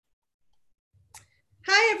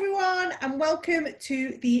everyone, and welcome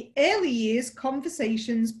to the Early Years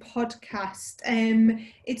Conversations podcast.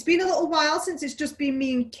 It's been a little while since it's just been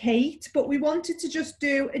me and Kate, but we wanted to just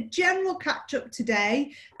do a general catch-up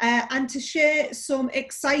today and to share some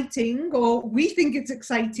exciting, or we think it's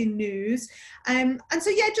exciting news.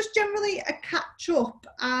 Just generally a catch-up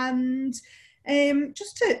and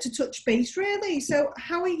just to touch base, really. So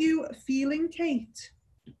how are you feeling, Kate?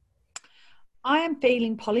 I am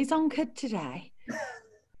feeling polyzonkered today.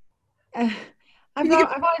 Can you give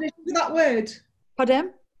a definition for that word?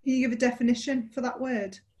 Pardon? Can you give a definition for that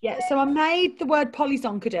word? Yeah, so I made the word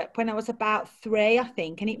polyzonkered up when I was about 3, I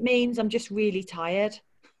think, and it means I'm just really tired.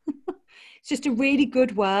 It's just a really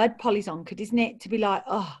good word, polyzonkered, isn't it? To be like,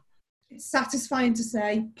 oh. It's satisfying to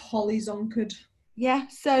say, polyzonkered. Yeah,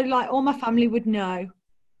 so like all my family would know,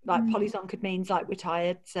 like polyzonkered means like we're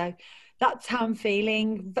tired. So that's how I'm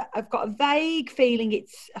feeling. I've got a vague feeling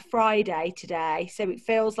it's a Friday today, so it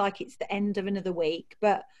feels like it's the end of another week.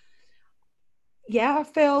 But yeah, I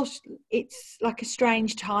feel it's like a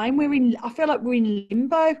strange time. I feel like we're in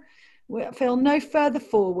limbo. I feel no further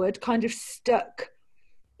forward, kind of stuck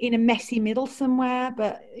in a messy middle somewhere.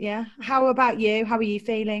 But yeah, how about you? How are you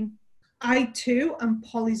feeling? I too am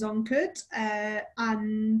polyzonkered,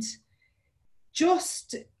 and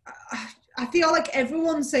just I feel like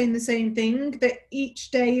everyone's saying the same thing, that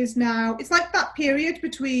each day is now, it's like that period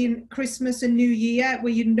between Christmas and New Year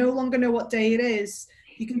where you no longer know what day it is.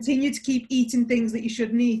 You continue to keep eating things that you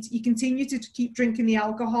shouldn't eat. You continue to keep drinking the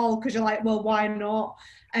alcohol because you're like, well, why not?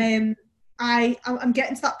 I'm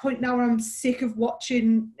getting to that point now where I'm sick of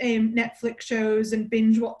watching Netflix shows and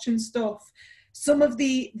binge watching stuff. Some of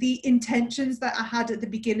the intentions that I had at the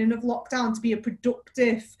beginning of lockdown to be a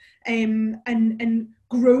productive and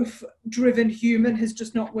growth-driven human has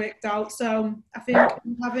just not worked out. So I think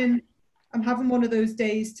I'm having one of those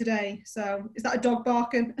days today. So is that a dog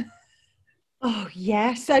barking? Oh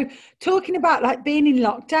yeah. So talking about like being in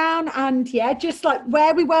lockdown and yeah, just like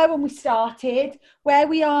where we were when we started, where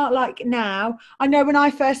we are like now. I know when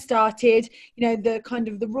I first started, the kind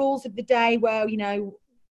of the rules of the day were,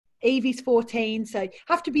 Evie's 14, so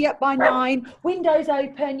have to be up by 9, windows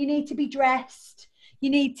open, you need to be dressed, you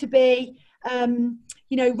need to be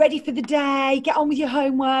ready for the day, get on with your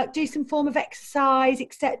homework, do some form of exercise,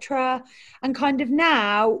 etc. And kind of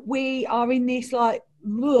now we are in this like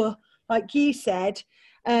you said,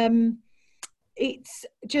 it's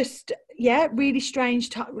just really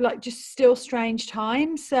strange time, like just still strange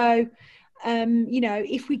time. So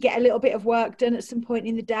if we get a little bit of work done at some point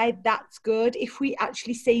in the day, that's good. If we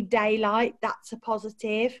actually see daylight, that's a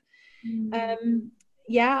positive.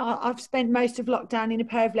 I've spent most of lockdown in a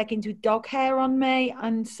pair of leggings with dog hair on me,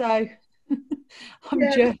 and so I'm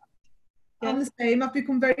the same. I've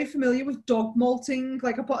become very familiar with dog molting.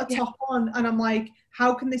 Like I put a top on and I'm like,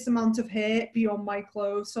 how can this amount of hair be on my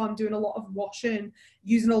clothes? So I'm doing a lot of washing,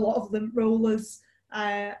 using a lot of lint rollers.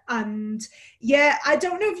 I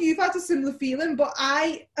don't know if you've had a similar feeling, but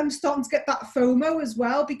I am starting to get that FOMO as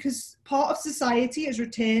well, because part of society is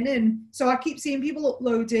returning. So I keep seeing people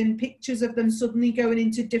uploading pictures of them suddenly going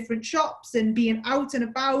into different shops and being out and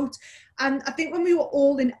about. And I think when we were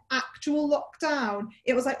all in actual lockdown,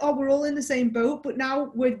 it was like, oh, we're all in the same boat, but now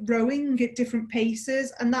we're rowing at different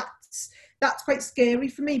paces. And that's quite scary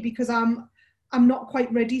for me, because I'm not quite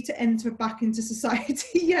ready to enter back into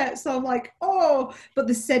society yet. So I'm like, but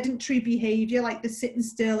the sedentary behavior, like the sitting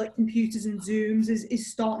still at computers and Zooms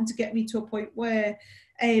is starting to get me to a point where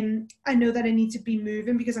I know that I need to be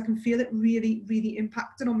moving, because I can feel it really, really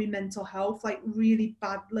impacting on my mental health, like really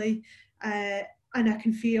badly. And I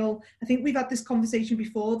think we've had this conversation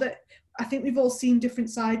before, that I think we've all seen different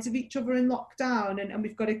sides of each other in lockdown, and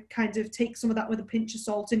we've got to kind of take some of that with a pinch of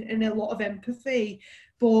salt and a lot of empathy.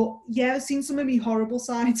 But yeah, I've seen some of my horrible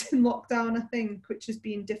sides in lockdown, I think, which has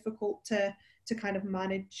been difficult to kind of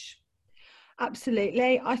manage.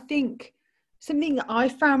 Absolutely. I think something that I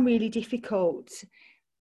found really difficult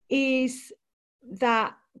is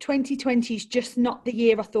that 2020 is just not the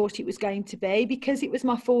year I thought it was going to be, because it was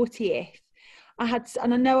my 40th.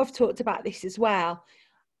 And I know I've talked about this as well,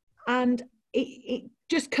 and it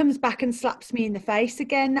just comes back and slaps me in the face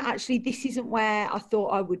again. Actually, this isn't where I thought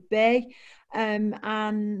I would be.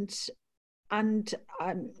 And and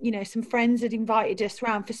you know, some friends had invited us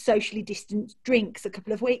round for socially distanced drinks a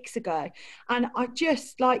couple of weeks ago, and I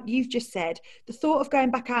just, like you've just said, the thought of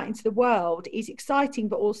going back out into the world is exciting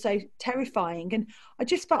but also terrifying, and I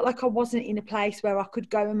just felt like I wasn't in a place where I could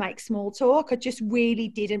go and make small talk. I just really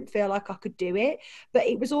didn't feel like I could do it. But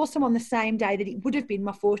it was also on the same day that it would have been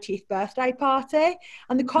my 40th birthday party,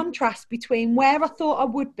 and the contrast between where I thought I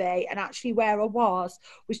would be and actually where I was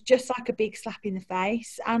just like a big slap in the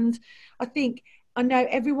face. And I know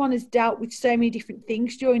everyone has dealt with so many different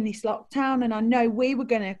things during this lockdown, and I know we were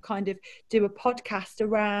going to kind of do a podcast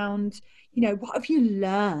around, you know, what have you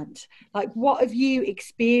learned? Like, what have you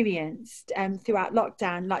experienced throughout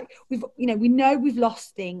lockdown? Like, we know we've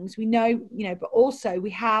lost things, we know, you know, but also we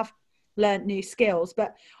have learned new skills.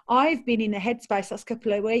 But I've been in a headspace last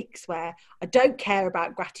couple of weeks where I don't care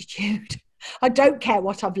about gratitude. I don't care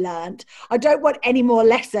what I've learned. I don't want any more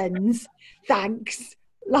lessons. Thanks.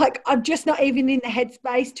 Like, I'm just not even in the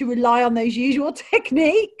headspace to rely on those usual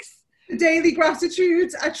techniques. Daily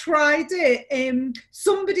gratitude, I tried it.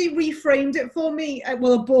 Somebody reframed it for me. I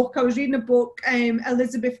was reading a book,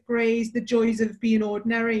 Elizabeth Gray's The Joys of Being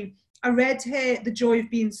Ordinary. I read her The Joy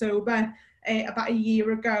of Being Sober about a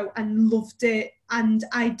year ago and loved it. And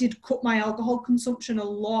I did cut my alcohol consumption a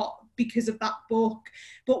lot because of that book.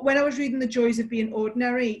 But when I was reading The Joys of Being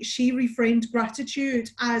Ordinary, she reframed gratitude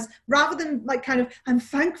as, rather than like kind of, I'm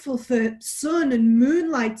thankful for sun and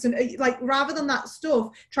moonlights, and like, rather than that stuff,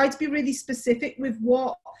 try to be really specific with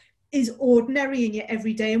what is ordinary in your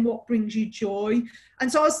everyday and what brings you joy. And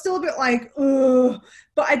so I was still a bit like, ugh,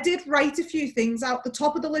 but I did write a few things out. The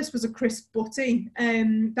top of the list was a crisp butty,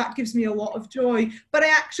 and that gives me a lot of joy. But I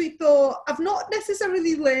actually thought, I've not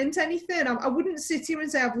necessarily learned anything. I wouldn't sit here and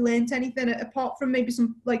say I've learned anything apart from maybe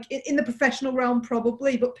some, like in the professional realm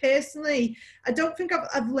probably, but personally I don't think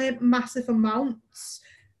I've learned massive amounts.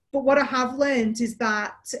 But what I have learned is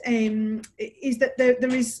that there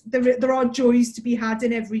are joys to be had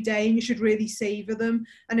in every day, and you should really savor them.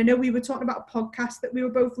 And I know we were talking about a podcast that we were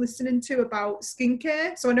both listening to about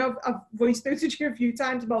skincare. So I know I've voice noted you a few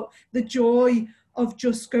times about the joy of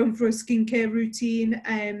just going through a skincare routine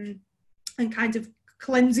and kind of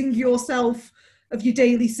cleansing yourself of your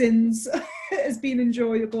daily sins has been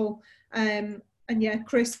enjoyable. And yeah,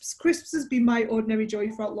 crisps has been my ordinary joy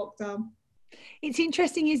throughout lockdown. It's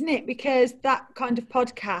interesting, isn't it? Because that kind of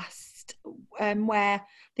podcast where I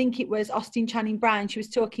think it was Austin Channing Brown, she was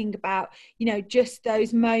talking about, you know, just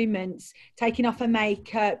those moments, taking off her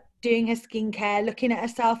makeup, doing her skincare, looking at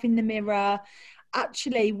herself in the mirror.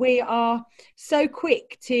 Actually, we are so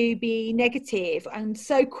quick to be negative and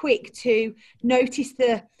so quick to notice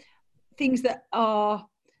the things that are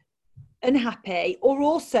unhappy, or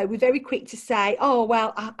also we're very quick to say, oh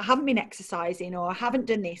well, I haven't been exercising, or I haven't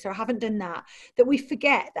done this, or I haven't done that we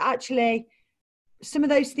forget that actually some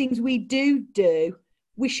of those things we do,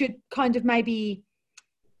 we should kind of, maybe,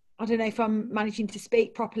 I don't know if I'm managing to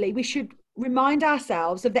speak properly, we should remind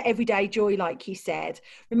ourselves of the everyday joy, like you said,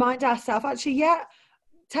 remind ourselves, actually, yeah,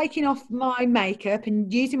 taking off my makeup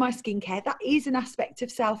and using my skincare, that is an aspect of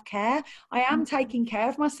self-care. I am taking care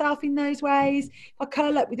of myself in those ways. If I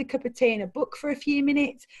curl up with a cup of tea and a book for a few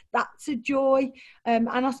minutes, that's a joy. And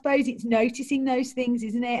I suppose it's noticing those things,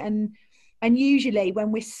 isn't it? And usually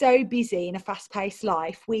when we're so busy in a fast-paced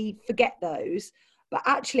life, we forget those. But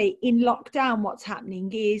actually in lockdown, what's happening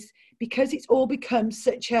is, because it's all become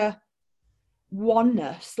such a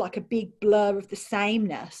oneness, like a big blur of the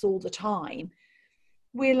sameness all the time,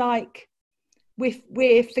 we're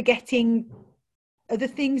forgetting the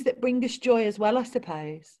things that bring us joy as well, I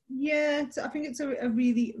suppose. Yeah, I think it's a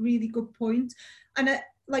really, really good point. And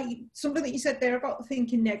like something that you said there about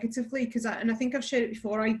thinking negatively, because I think I've shared it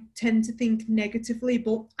before, I tend to think negatively,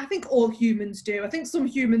 but I think all humans do. I think some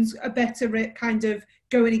humans are better at kind of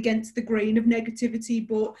going against the grain of negativity.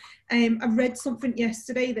 But I read something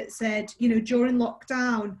yesterday that said, you know, during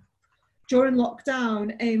lockdown,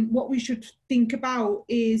 what we should think about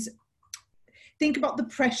is the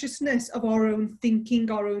preciousness of our own thinking,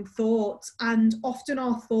 our own thoughts. And often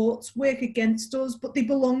our thoughts work against us, but they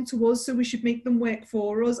belong to us, so we should make them work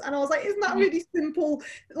for us. And I was like, isn't that really simple?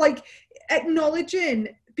 Like, acknowledging,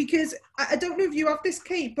 because I don't know if you have this,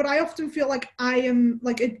 Kate, but I often feel like I am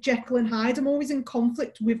like a Jekyll and Hyde. I'm always in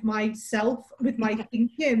conflict with myself, with my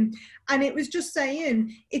thinking. And it was just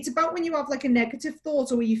saying, it's about when you have like a negative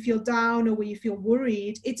thought, or where you feel down, or where you feel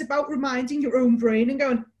worried, it's about reminding your own brain and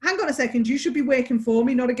going, hang on a second, you should be working for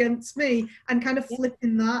me, not against me, and kind of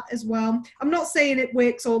flipping that as well. I'm not saying it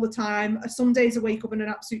works all the time. Some days I wake up in an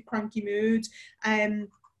absolute cranky mood.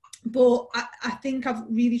 But I think I've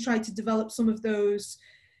really tried to develop some of those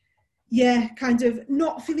yeah, kind of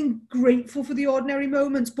not feeling grateful for the ordinary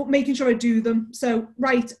moments, but making sure I do them. So,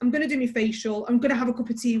 right, I'm going to do my facial, I'm going to have a cup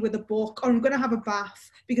of tea with a book, or I'm going to have a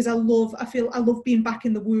bath because I love being back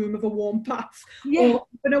in the womb of a warm bath. Yeah. Or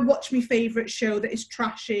I'm going to watch my favourite show that is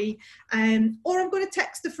trashy, or I'm going to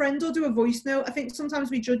text a friend or do a voice note. I think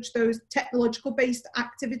sometimes we judge those technological based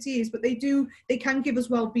activities, but they can give us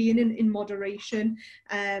well-being in moderation.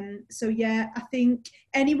 So yeah, I think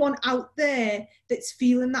anyone out there that's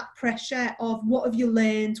feeling that pressure of what have you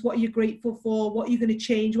learned, what are you grateful for, what are you going to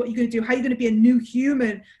change, what are you going to do, how are you going to be a new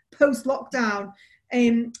human post-lockdown,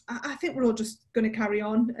 I think we're all just going to carry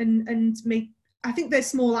on and make, I think there's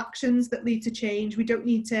small actions that lead to change. We don't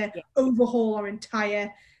need to overhaul our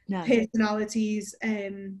entire personalities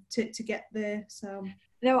to get there. So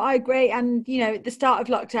no, I agree. And at the start of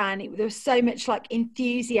lockdown, there was so much like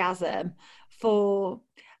enthusiasm for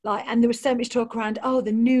and there was so much talk around,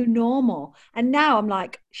 the new normal. And now I'm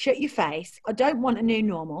like, shut your face. I don't want a new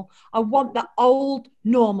normal. I want the old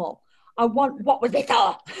normal. I want what was it?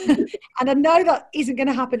 And I know that isn't going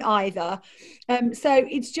to happen either. So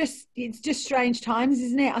it's just strange times,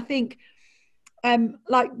 isn't it? I think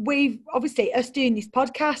we've obviously us doing this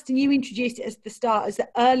podcast, and you introduced it as the start as the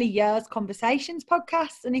Early Years Conversations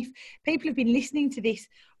podcast. And if people have been listening to this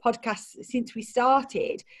podcast since we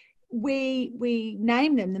started, we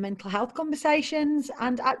name them the mental health conversations.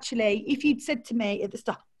 And actually, if you'd said to me at the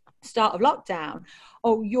start of lockdown,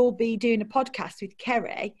 you'll be doing a podcast with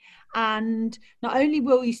Kerry, and not only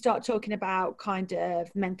will you start talking about kind of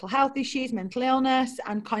mental health issues, mental illness,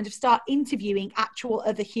 and kind of start interviewing actual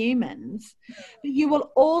other humans, but you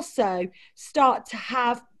will also start to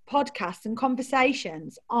have podcasts and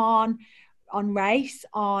conversations on race,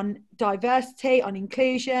 on diversity, on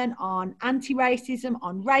inclusion, on anti-racism,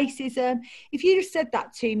 on racism. If you'd have said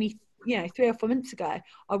that to me 3 or 4 months ago,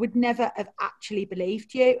 I would never have actually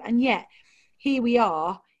believed you. And yet here we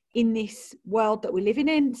are in this world that we're living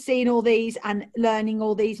in, seeing all these and learning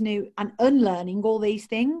all these new and unlearning all these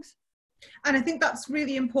things. And I think that's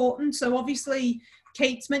really important. So obviously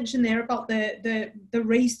Kate's mentioned there about the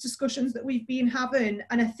race discussions that we've been having,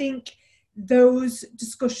 and I think those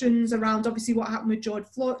discussions around obviously what happened with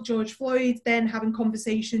George Floyd, then having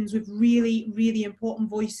conversations with really, really important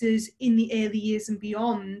voices in the early years and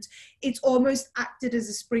beyond, it's almost acted as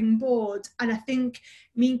a springboard. And I think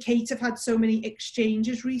me and Kate have had so many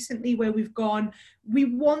exchanges recently where we've gone, we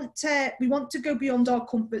want to go beyond our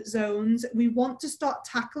comfort zones. We want to start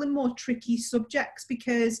tackling more tricky subjects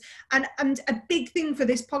because, and a big thing for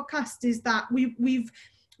this podcast is that we've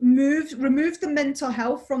removed the mental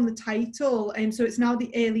health from the title, and so it's now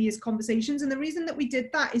the Early Years Conversations. And the reason that we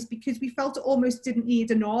did that is because we felt it almost didn't need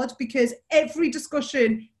a nod, because every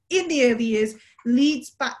discussion in the early years leads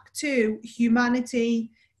back to humanity,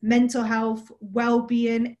 mental health,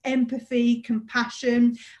 well-being, empathy,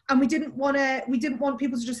 compassion. And we didn't want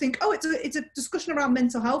people to just think, it's a discussion around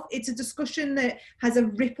mental health. It's a discussion that has a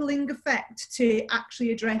rippling effect to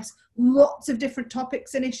actually address lots of different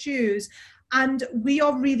topics and issues. And we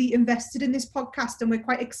are really invested in this podcast, and we're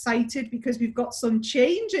quite excited because we've got some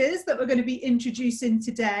changes that we're going to be introducing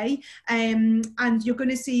today. And you're going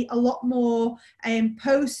to see a lot more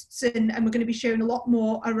posts, and we're going to be sharing a lot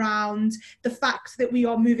more around the fact that we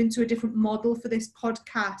are moving to a different model for this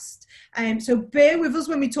podcast. So bear with us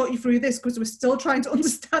when we talk you through this, because we're still trying to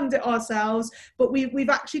understand it ourselves. But we've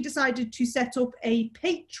actually decided to set up a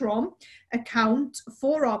Patreon account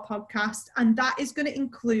for our podcast, and that is going to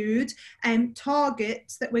include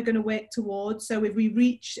targets that we're going to work towards. So if we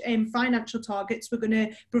reach financial targets, we're going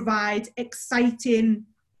to provide exciting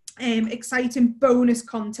bonus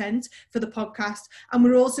content for the podcast, and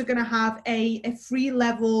we're also going to have a free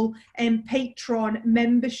level Patreon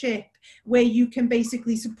membership where you can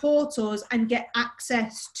basically support us and get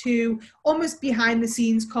access to almost behind the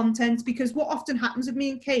scenes content. Because what often happens with me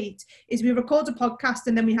and Kate is we record a podcast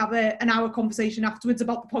and then we have an hour conversation afterwards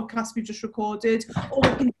about the podcast we've just recorded, or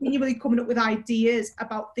we're continually coming up with ideas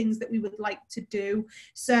about things that we would like to do.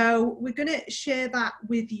 So we're going to share that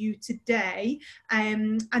with you today,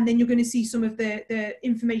 and then you're going to see some of the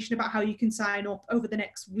information about how you can sign up over the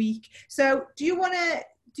next week. So do you want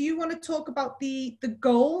to talk about the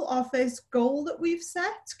goal, our first goal that we've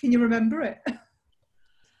set? Can you remember it?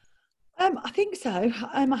 I think so.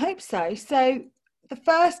 I hope so. So the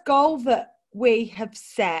first goal that we have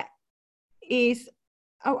set is,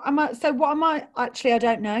 I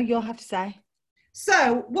don't know. You'll have to say.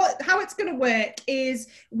 So how it's going to work is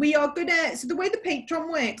so the way the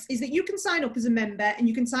Patreon works is that you can sign up as a member, and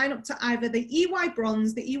you can sign up to either the EY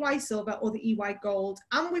Bronze, the EY Silver, or the EY Gold.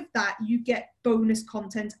 And with that, you get bonus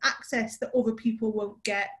content, access that other people won't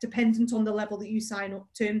get, dependent on the level that you sign up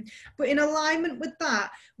to. But in alignment with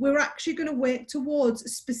that, we're actually going to work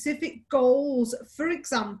towards specific goals. For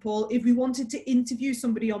example, if we wanted to interview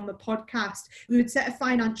somebody on the podcast, we would set a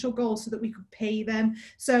financial goal so that we could pay them.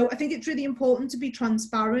 So I think it's really important to be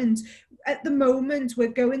transparent. At the moment, we're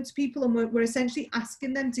going to people and we're essentially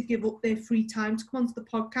asking them to give up their free time to come onto the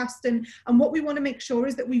podcast. And what we want to make sure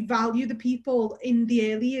is that we value the people in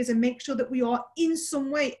the early years and make sure that we are in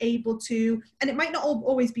some way able to, and it might not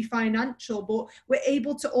always be financial, but we're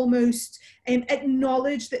able to almost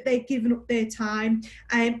acknowledge that they're giving up their time.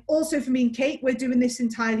 Also for me and Kate, we're doing this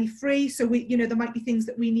entirely free. So we, you know, there might be things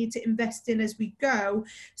that we need to invest in as we go.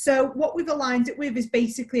 So what we've aligned it with is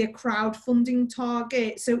basically a crowdfunding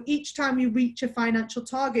target. So each time you reach a financial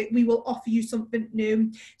target, we will offer you something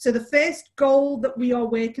new. So the first goal that we are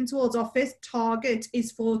working towards, our first target,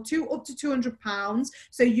 is for up to £200.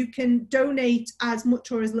 So you can donate as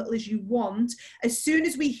much or as little as you want. As soon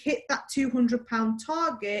as we hit that £200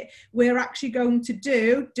 target, we're actually going to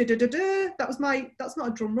do that's not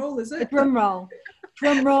a drum roll, is it? A drum roll.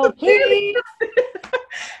 Drum roll, please.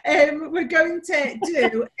 We're going to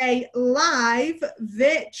do a live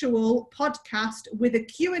virtual podcast with a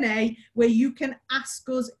Q&A where you can ask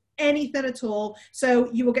us anything at all.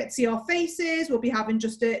 So you will get to see our faces. We'll be having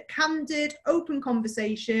just a candid, open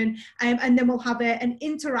conversation, and then we'll have an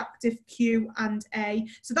interactive Q&A.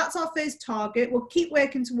 So that's our first target. We'll keep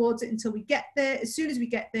working towards it until we get there. As soon as we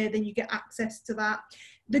get there, then you get access to that.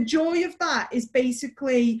 The joy of that is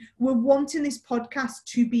basically we're wanting this podcast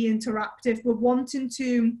to be interactive. We're wanting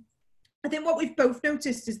to, I think what we've both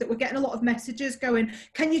noticed is that we're getting a lot of messages going,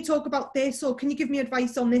 can you talk about this? Or can you give me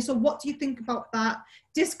advice on this? Or what do you think about that?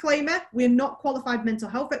 Disclaimer, we're not qualified mental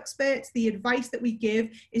health experts. The advice that we give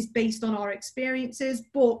is based on our experiences,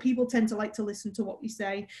 but people tend to like to listen to what we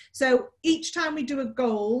say. So each time we do a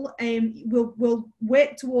goal, we'll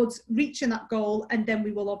work towards reaching that goal, and then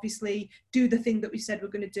we will obviously do the thing that we said we're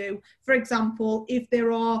going to do. For example, if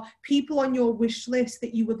there are people on your wish list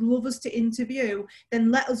that you would love us to interview,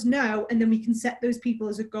 then let us know, and then we can set those people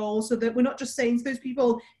as a goal so that we're not just saying to those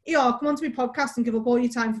people, yeah, come on to my podcast and give up all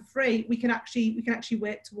your time for free. We can actually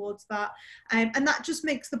work towards that, and that just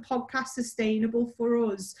makes the podcast sustainable for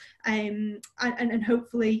us, and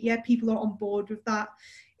hopefully, yeah, people are on board with that.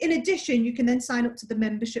 In addition, you can then sign up to the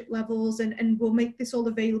membership levels, and we'll make this all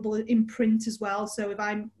available in print as well. So if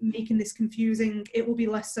I'm making this confusing, it will be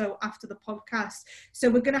less so after the podcast. So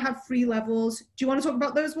we're going to have 3 levels. Do you want to talk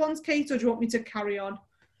about those ones, Kate, or do you want me to carry on?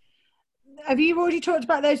 Have you already talked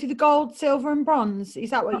about those with the gold, silver and bronze? Is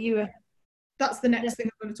that what you were? That's the next thing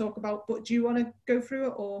I'm going to talk about, but do you want to go through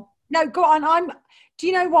it, or? No, go on. Do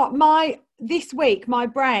you know what? This week, my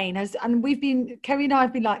brain has, and Kerry and I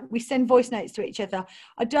have been like, we send voice notes to each other.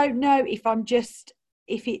 I don't know if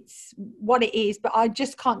it's what it is, but I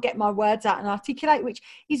just can't get my words out and articulate, which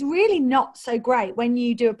is really not so great when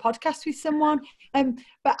you do a podcast with someone.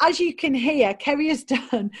 But as you can hear, Kerry has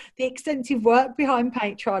done the extensive work behind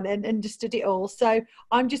Patreon and understood it all. So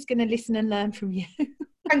I'm just going to listen and learn from you.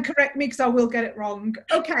 And correct me because I will get it wrong.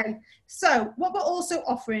 Okay, so what we're also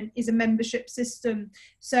offering is a membership system.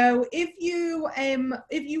 So if you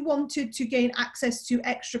wanted to gain access to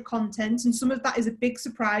extra content, and some of that is a big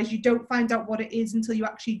surprise, you don't find out what it is until you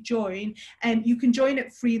actually join, and you can join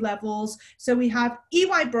at 3 levels. So we have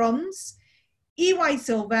EY Bronze, EY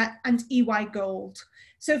Silver, and EY Gold.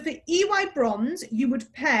 So for EY Bronze, you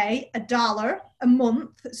would pay $1 a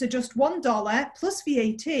month, so just $1 plus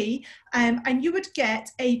VAT, and you would get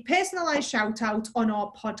a personalised shout out on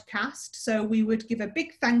our podcast. So we would give a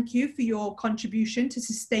big thank you for your contribution to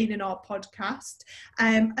sustaining our podcast.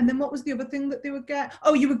 And then what was the other thing that they would get?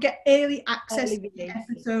 Oh, you would get early access to the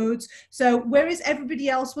episodes. So whereas everybody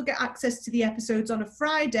else will get access to the episodes on a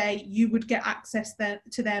Friday, you would get access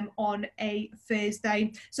to them on a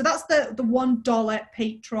Thursday. So that's the $1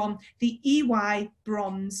 Patreon, the EY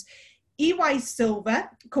Bronze. EY Silver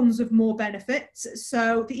comes with more benefits.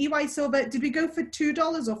 So the EY Silver, did we go for $2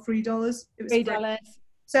 or $3? It was $3.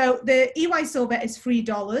 So the EY Silver is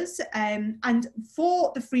 $3, and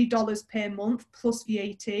for the $3 per month plus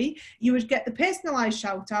VAT, you would get the personalised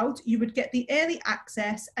shout out, you would get the early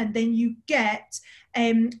access, and then you get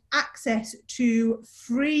access to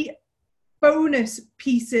free bonus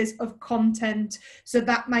pieces of content. So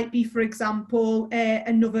that might be, for example,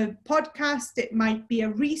 another podcast, it might be a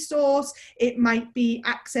resource, it might be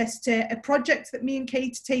access to a project that me and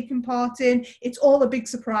Kate are taking part in. It's all a big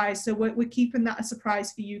surprise, so we're keeping that a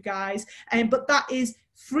surprise for you guys. But that is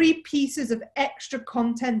 3 pieces of extra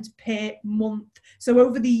content per month. So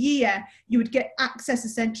over the year, you would get access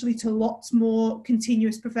essentially to lots more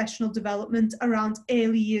continuous professional development around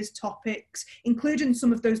early years topics, including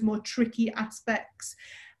some of those more tricky aspects.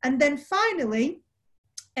 And then finally,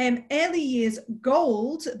 early years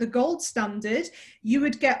gold, the gold standard, you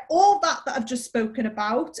would get all that I've just spoken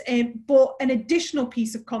about, but an additional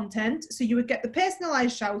piece of content. So you would get the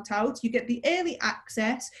personalized shout out, you get the early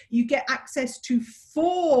access, you get access to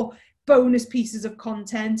 4 bonus pieces of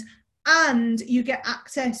content, and you get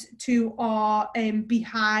access to our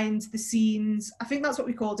behind the scenes, I think that's what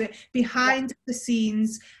we called it, behind the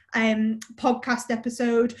scenes podcast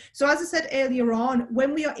episode. So as I said earlier on,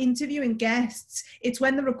 when we are interviewing guests, it's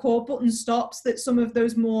when the record button stops that some of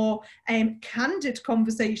those more candid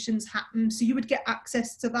conversations happen. So you would get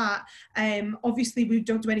access to that. Obviously we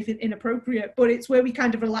don't do anything inappropriate, but it's where we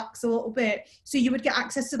kind of relax a little bit. So you would get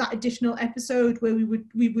access to that additional episode where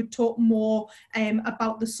we would talk more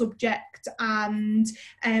about the subject, and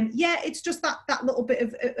it's just that little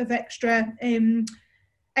bit of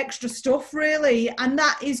extra stuff really, and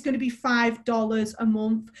that is going to be $5 a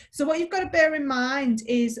month. So what you've got to bear in mind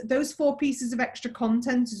is those 4 pieces of extra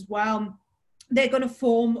content as well, they're going to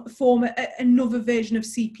form another version of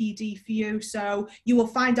CPD for you. So you will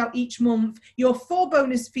find out each month your 4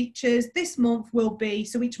 bonus features this month will be.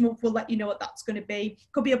 So each month we'll let you know what that's going to be.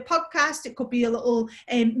 It could be a podcast. It could be a little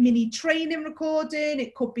mini training recording.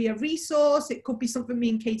 It could be a resource. It could be something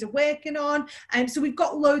me and Kate are working on. So we've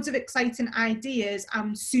got loads of exciting ideas.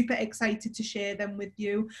 I'm super excited to share them with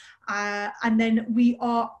you. And then we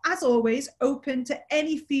are, as always, open to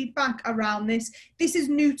any feedback around this. This is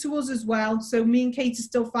new to us as well. So me and Kate are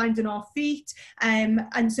still finding our feet. And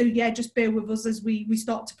so, just bear with us as we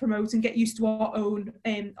start to promote and get used to our own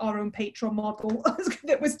Patreon model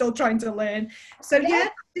that we're still trying to learn. So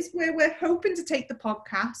this is where we're hoping to take the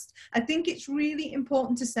podcast. I think it's really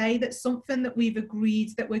important to say that something that we've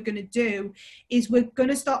agreed that we're going to do is we're going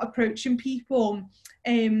to start approaching people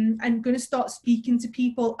and going to start speaking to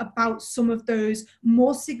people about some of those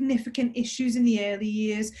more significant issues in the early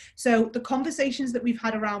years. So the conversations that we've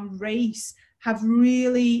had around race have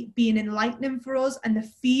really been enlightening for us, and the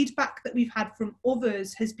feedback that we've had from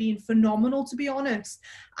others has been phenomenal, to be honest.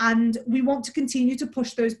 And we want to continue to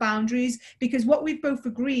push those boundaries, because what we've both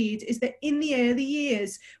agreed is that in the early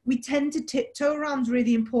years we tend to tiptoe around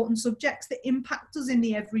really important subjects that impact us in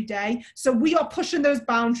the everyday. So we are pushing those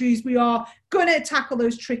boundaries. We are going to tackle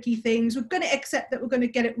those tricky things. We're going to accept that we're going to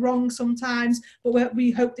get it wrong sometimes, but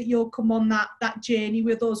we hope that you'll come on that journey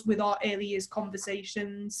with us with our early years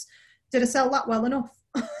conversations. Did I sell that well enough?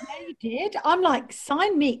 Yeah, you did. I'm like,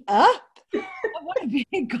 sign me up. I want to be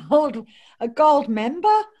a gold member.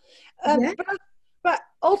 But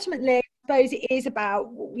ultimately, I suppose it is about,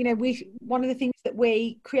 one of the things that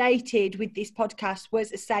we created with this podcast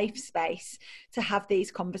was a safe space to have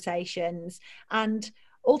these conversations. And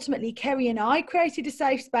ultimately, Kerry and I created a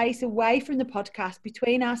safe space away from the podcast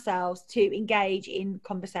between ourselves to engage in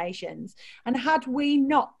conversations. And had we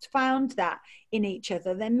not found that in each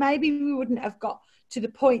other, then maybe we wouldn't have got to the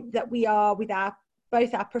point that we are with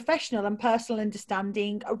both our professional and personal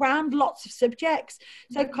understanding around lots of subjects.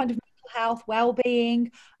 So kind of mental health,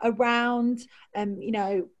 well-being, around,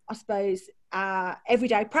 I suppose,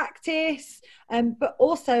 everyday practice, but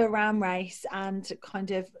also around race and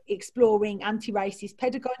kind of exploring anti-racist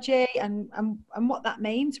pedagogy and what that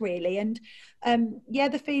means really. And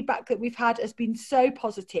the feedback that we've had has been so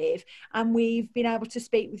positive, and we've been able to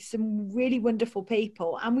speak with some really wonderful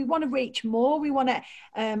people, and we want to reach more. We want to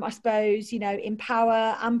I suppose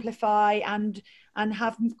empower, amplify and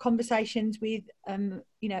have conversations with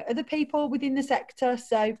other people within the sector.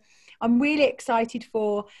 So I'm really excited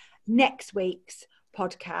for next week's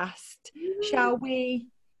podcast. Shall we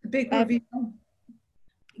big review,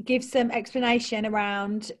 give some explanation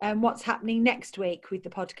around what's happening next week with the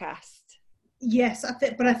podcast? Yes, I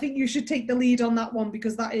think you should take the lead on that one,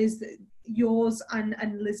 because that is yours and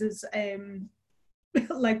Liz's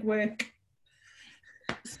legwork.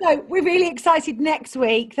 So we're really excited next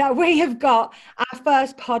week that we have got our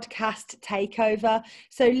first podcast takeover.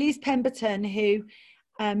 So Liz Pemberton, who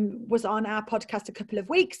was on our podcast a couple of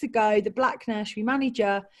weeks ago, the Black Nursery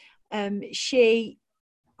Manager, she,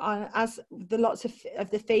 as the lots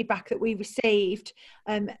of the feedback that we received,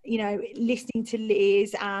 listening to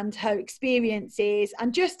Liz and her experiences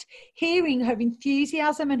and just hearing her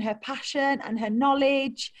enthusiasm and her passion and her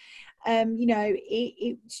knowledge,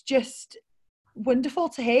 it's just wonderful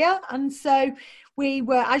to hear. And so we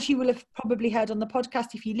were, as you will have probably heard on the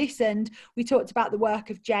podcast if you listened, we talked about the work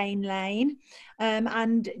of Jane Lane,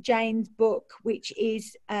 and Jane's book, which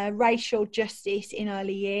is Racial Justice in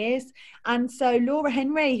Early Years. And so Laura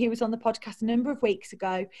Henry, who was on the podcast a number of weeks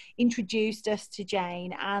ago, introduced us to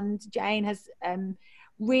Jane, and Jane has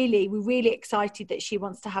we're really excited that she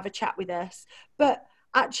wants to have a chat with us. But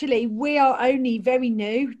actually, we are only very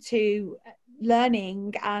new to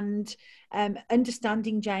learning and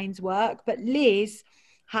understanding Jane's work, but Liz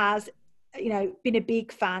has, been a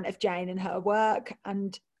big fan of Jane and her work,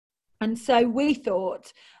 and so we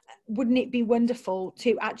thought, wouldn't it be wonderful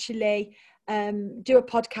to actually do a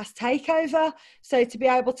podcast takeover, so to be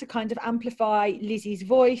able to kind of amplify Lizzie's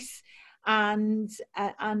voice and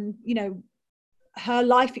her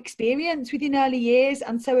life experience within early years,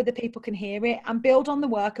 and so other people can hear it and build on the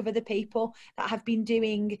work of other people that have been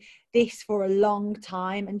doing this for a long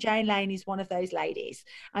time. And Jane Lane is one of those ladies.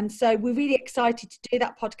 And so we're really excited to do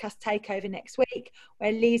that podcast takeover next week,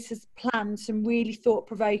 where Liz has planned some really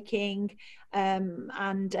thought-provoking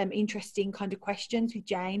and interesting kind of questions with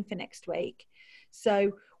Jane for next week.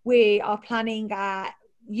 So we are planning our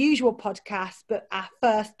usual podcast, but our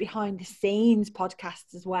first behind the scenes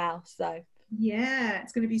podcast as well. So yeah,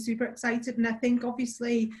 it's going to be super excited. And I think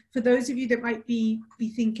obviously for those of you that might be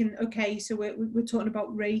thinking, okay, so we're talking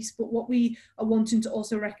about race, but what we are wanting to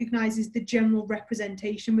also recognise is the general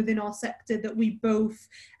representation within our sector that we both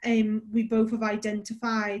have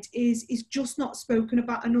identified is just not spoken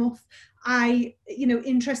about enough. I,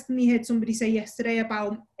 interestingly heard somebody say yesterday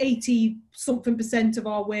about 80-something% of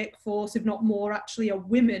our workforce, if not more, actually are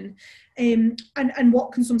women. And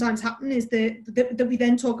what can sometimes happen is that we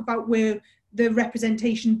then talk about where the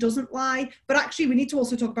representation doesn't lie, but actually we need to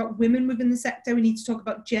also talk about women within the sector. We need to talk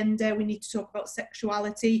about gender, we need to talk about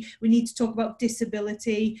sexuality, we need to talk about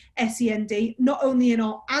disability, SEND, not only in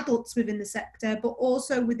our adults within the sector, but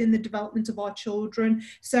also within the development of our children.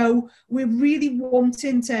 So we're really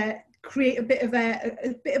wanting to create a bit of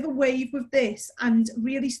a wave with this and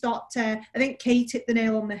really start to, I think Kate hit the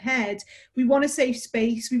nail on the head. We want a safe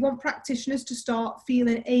space. We want practitioners to start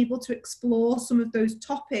feeling able to explore some of those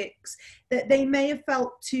topics that they may have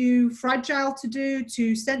felt too fragile to do,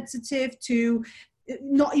 too sensitive to,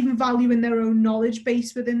 not even valuing their own knowledge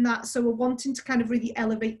base within that. So we're wanting to kind of really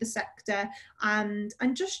elevate the sector and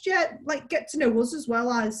just get to know us, as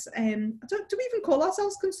well as do we even call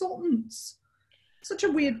ourselves consultants? Such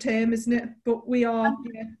a weird term, isn't it? But we are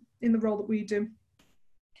in the role that we do.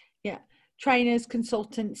 Yeah. Trainers,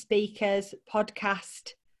 consultants, speakers,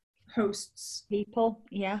 podcast hosts, people.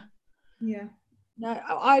 Yeah. Yeah. No,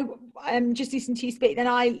 I just listened to you speak. Then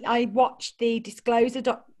I watched the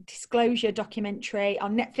Disclosure documentary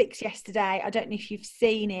on Netflix yesterday. I don't know if you've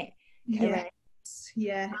seen it. Yes.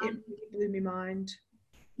 Yeah, it really blew my mind.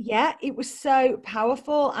 Yeah, it was so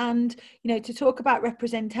powerful. And, to talk about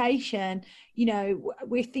representation,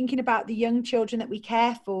 we're thinking about the young children that we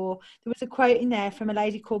care for. There was a quote in there from a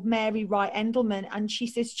lady called Mary Wright Endelman, and she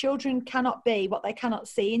says, children cannot be what they cannot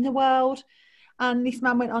see in the world. And this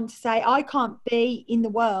man went on to say, I can't be in the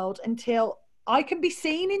world until I can be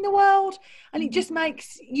seen in the world. And it just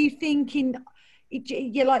makes you thinking,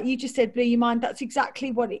 like you just said, blew your mind. That's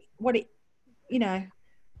exactly what it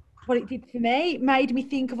did for me. It made me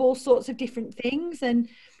think of all sorts of different things. And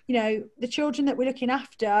the children that we're looking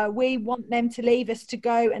after, we want them to leave us to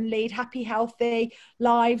go and lead happy, healthy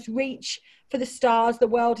lives, reach for the stars. The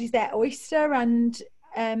world is their oyster. And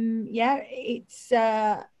it's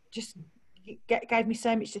just gave me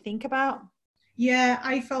so much to think about. Yeah,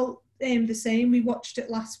 I felt the same. We watched it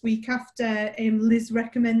last week after Liz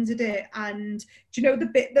recommended it, and do you know the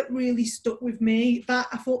bit that really stuck with me? That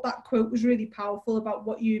I thought that quote was really powerful about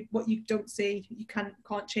what you don't see, you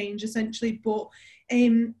can't change, essentially. But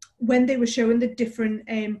when they were showing the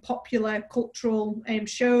different popular cultural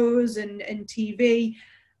shows and TV,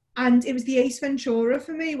 and it was the Ace Ventura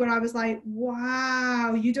for me, where I was like,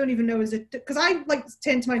 wow, you don't even know, because I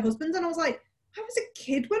turned to my husband and I was like, I was a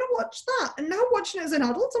kid when I watched that, and now watching it as an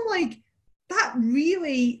adult, I'm like, that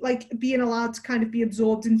really, being allowed to kind of be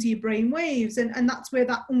absorbed into your brain waves, and that's where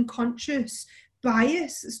that unconscious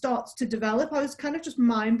bias starts to develop. I was kind of just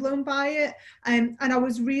mind blown by it, and I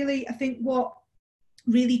was really, I think what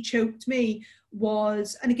really choked me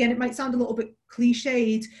was, and again, it might sound a little bit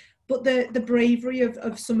cliched, but the bravery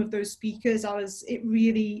of some of those speakers, it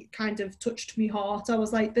really kind of touched me heart. I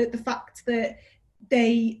was like, the fact that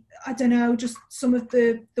they, I don't know, just some of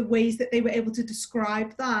the ways that they were able to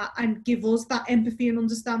describe that and give us that empathy and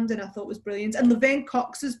understanding, I thought was brilliant. And Laverne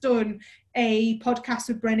Cox has done a podcast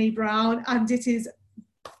with Brené Brown, and it is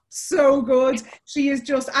so good. She is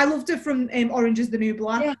just, I loved her from Orange is the New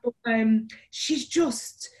Black. Yeah. But, she's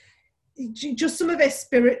just some of her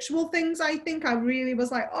spiritual things, I think I really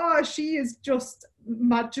was like, oh, she is just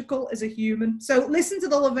magical as a human. So listen to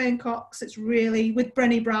the Laverne Cox. It's really, with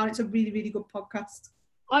Brené Brown, it's a really, really good podcast.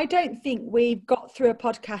 I don't think we've got through a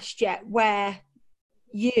podcast yet where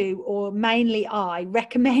you, or mainly I,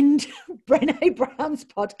 recommend Brené Brown's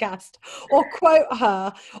podcast or quote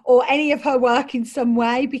her or any of her work in some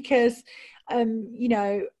way, because you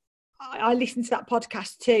know, I listened to that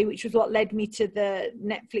podcast too, which was what led me to the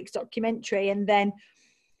Netflix documentary. And then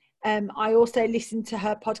I also listened to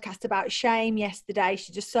her podcast about shame yesterday.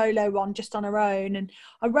 She just solo one just on her own, and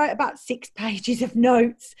I wrote about 6 pages of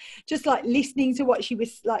notes, just like listening to what she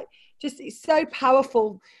was like. Just, it's so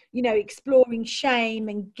powerful, you know, exploring shame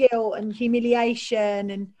and guilt and humiliation,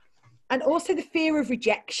 and also the fear of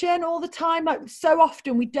rejection all the time. Like, so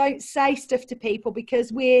often we don't say stuff to people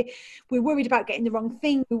because we're worried about getting the wrong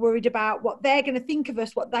thing. We're worried about what they're going to think of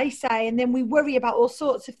us, what they say, and then we worry about all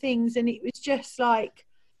sorts of things. And it was just like,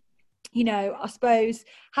 you know, I suppose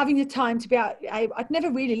having the time to be out, I'd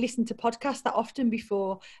never really listened to podcasts that often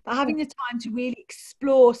before, but having the time to really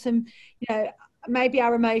explore some, you know, maybe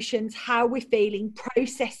our emotions, how we're feeling,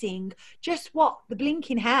 processing just what the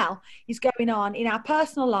blinking hell is going on in our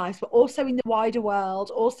personal lives, but also in the wider world,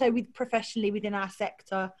 also with professionally within our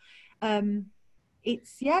sector.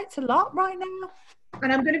 It's a lot right now.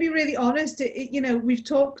 And I'm going to be really honest, you know, we've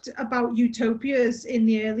talked about utopias in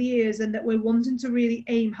the early years and that we're wanting to really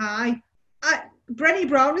aim high. Brené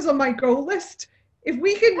Brown is on my goal list. If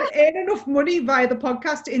we can earn enough money via the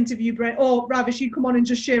podcast to interview Brent, or rather she'd come on and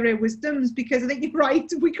just share her wisdoms, because I think you're right,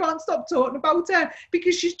 we can't stop talking about her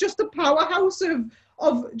because she's just a powerhouse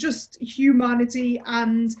of just humanity.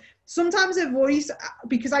 And sometimes her voice,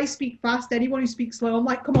 because I speak fast, anyone who speaks slow, I'm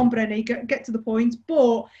like, come on, Brené, get to the point.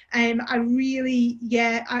 But I really,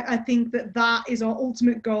 I think that is our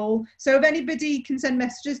ultimate goal. So if anybody can send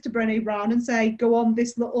messages to Brené Brown and say, go on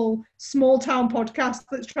this little small town podcast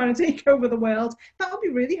that's trying to take over the world, that would be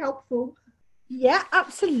really helpful. Yeah,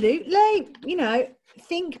 absolutely. You know,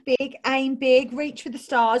 think big, aim big, reach for the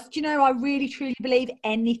stars. Do you know, I really, truly believe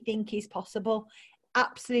anything is possible.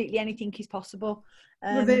 Absolutely anything is possible.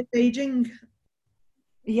 Reverse aging.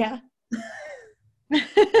 Yeah.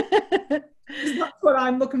 That's what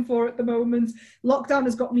I'm looking for at the moment. Lockdown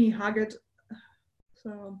has got me haggard.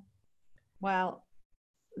 So, well,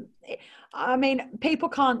 I mean, people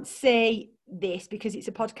can't see this because it's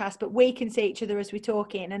a podcast, but we can see each other as we're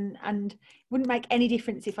talking, and it wouldn't make any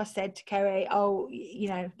difference if I said to Kerry, oh, you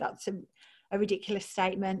know, that's a ridiculous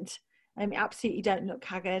statement. Absolutely don't look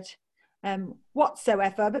haggard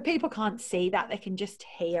whatsoever, but people can't see that, they can just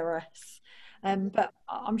hear us. But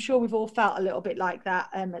I'm sure we've all felt a little bit like that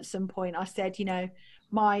at some point. I said, you know,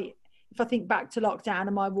 if I think back to lockdown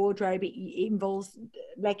and my wardrobe, it involves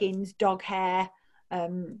leggings, dog hair,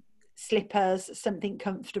 slippers, something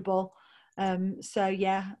comfortable. So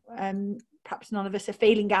yeah, perhaps none of us are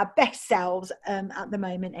feeling our best selves at the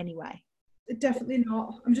moment anyway. Definitely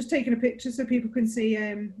not. I'm just taking a picture so people can see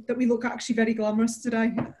that we look actually very glamorous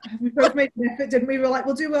today. We both made an effort, didn't we? We were like,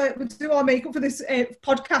 we'll do our makeup for this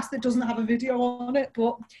podcast that doesn't have a video on it,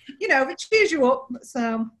 but you know, it cheers you up.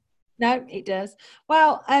 So no, it does.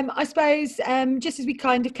 Well, I suppose just as we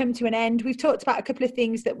kind of come to an end, we've talked about a couple of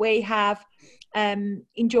things that we have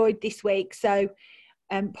enjoyed this week. So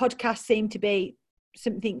podcasts seem to be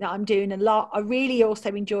something that I'm doing a lot. I really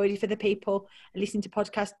also enjoyed it for the people listening to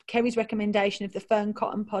podcasts. Kerry's recommendation of the Fern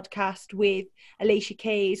Cotton podcast with Alicia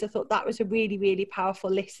Keys, I thought that was a really, really powerful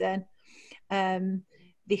listen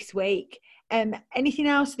this week. Anything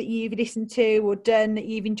else that you've listened to or done that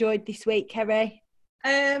you've enjoyed this week, Kerry?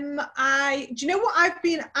 do you know what I've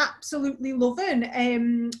been absolutely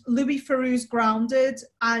loving? Louis Theroux's Grounded,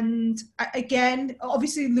 and again,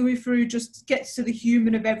 obviously Louis Theroux just gets to the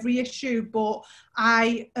human of every issue, but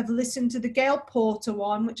I have listened to the Gail Porter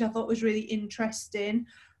one, which I thought was really interesting.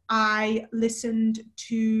 I listened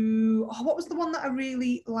to, what was the one that I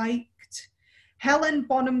really liked? Helen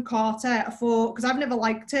Bonham Carter, because I've never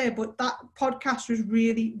liked her, but that podcast was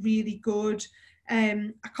really, really good.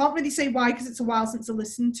 I can't really say why because it's a while since I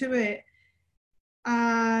listened to it.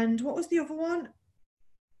 And what was the other one?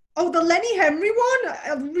 Oh, the Lenny Henry one.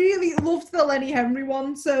 I really loved the Lenny Henry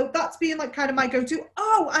one. So that's been like kind of my go-to.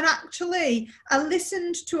 Oh, and actually, I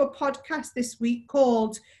listened to a podcast this week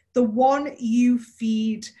called The One You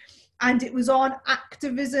Feed. And it was on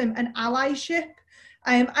activism and allyship.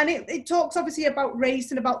 And it talks obviously about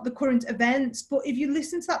race and about the current events. But if you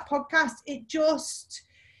listen to that podcast,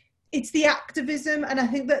 it's the activism, and I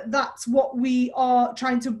think that that's what we are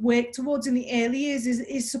trying to work towards in the early years,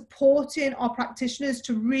 is supporting our practitioners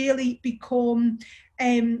to really become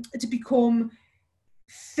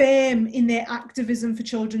firm in their activism for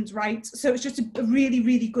children's rights. So it's just a really,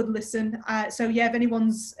 really good listen. So yeah, if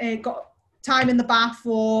anyone's got time in the bath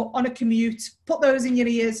or on a commute, put those in your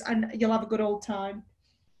ears and you'll have a good old time.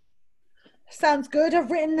 Sounds good.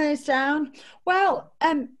 I've written those down. Well,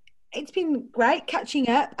 it's been great catching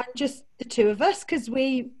up, and just the two of us, because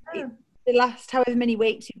the last however many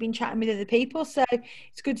weeks you've been chatting with other people, so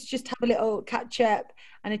it's good to just have a little catch up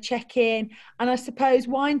and a check-in, and I suppose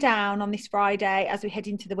wind down on this Friday as we head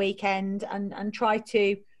into the weekend, and try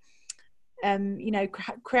to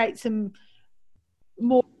create some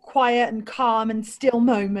more quiet and calm and still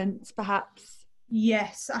moments, perhaps.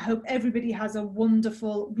 Yes, I hope everybody has a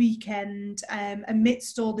wonderful weekend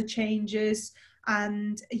amidst all the changes,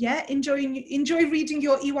 and yeah, enjoy reading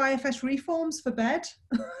your EYFS reforms for bed.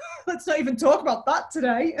 Let's not even talk about that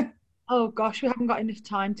today. Oh gosh, we haven't got enough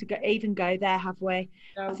time to even go there, have we?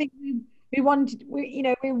 No. I think we wanted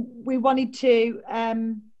to.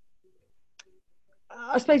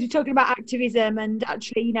 I suppose we're talking about activism and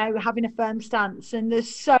actually, having a firm stance. And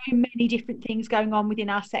there's so many different things going on within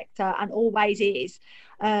our sector, and always is.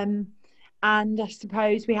 And I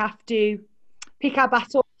suppose we have to pick our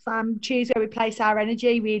battles and choose where we place our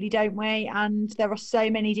energy, really, don't we? And there are so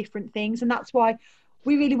many different things, and that's why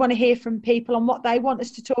we really want to hear from people on what they want us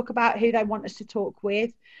to talk about, who they want us to talk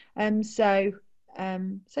with. So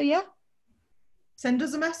yeah. Send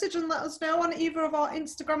us a message and let us know on either of our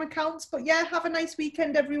Instagram accounts. But yeah, have a nice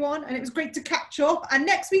weekend, everyone. And it was great to catch up. And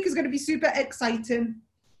next week is going to be super exciting.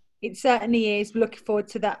 It certainly is. We're looking forward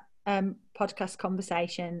to that podcast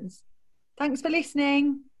conversations. Thanks for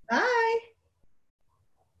listening. Bye.